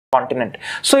continent.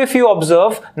 So if you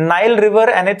observe Nile River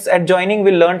and its adjoining,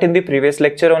 we learnt in the previous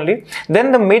lecture only.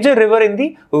 Then the major river in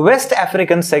the West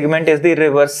African segment is the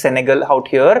river Senegal out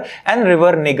here and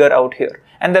river Niger out here.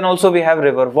 And then also we have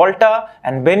river Volta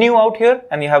and Benue out here,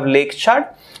 and you have Lake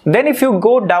Chad. Then if you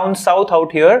go down south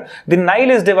out here, the Nile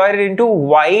is divided into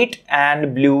White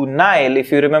and Blue Nile,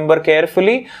 if you remember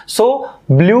carefully. So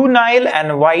Blue Nile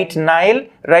and White Nile,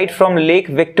 right from Lake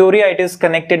Victoria, it is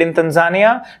connected in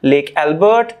Tanzania, Lake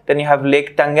Albert, then you have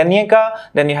Lake Tanganyika,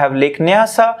 then you have Lake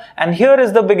Nyasa, and here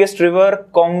is the biggest river,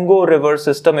 Congo River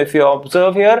system, if you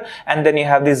observe here, and then you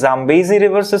have the Zambezi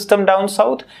River system down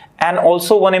south, and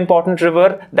also one important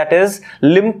river, that is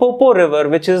Limpopo River,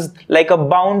 which is like a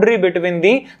boundary between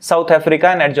the South Africa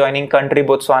and adjoining country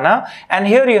Botswana. And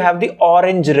here you have the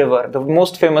Orange River, the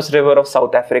most famous river of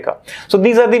South Africa. So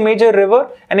these are the major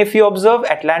river, and if you observe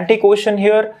Atlantic Ocean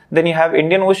here, then you have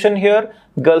Indian Ocean here,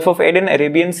 Gulf of Aden,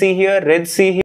 Arabian Sea here, Red Sea here.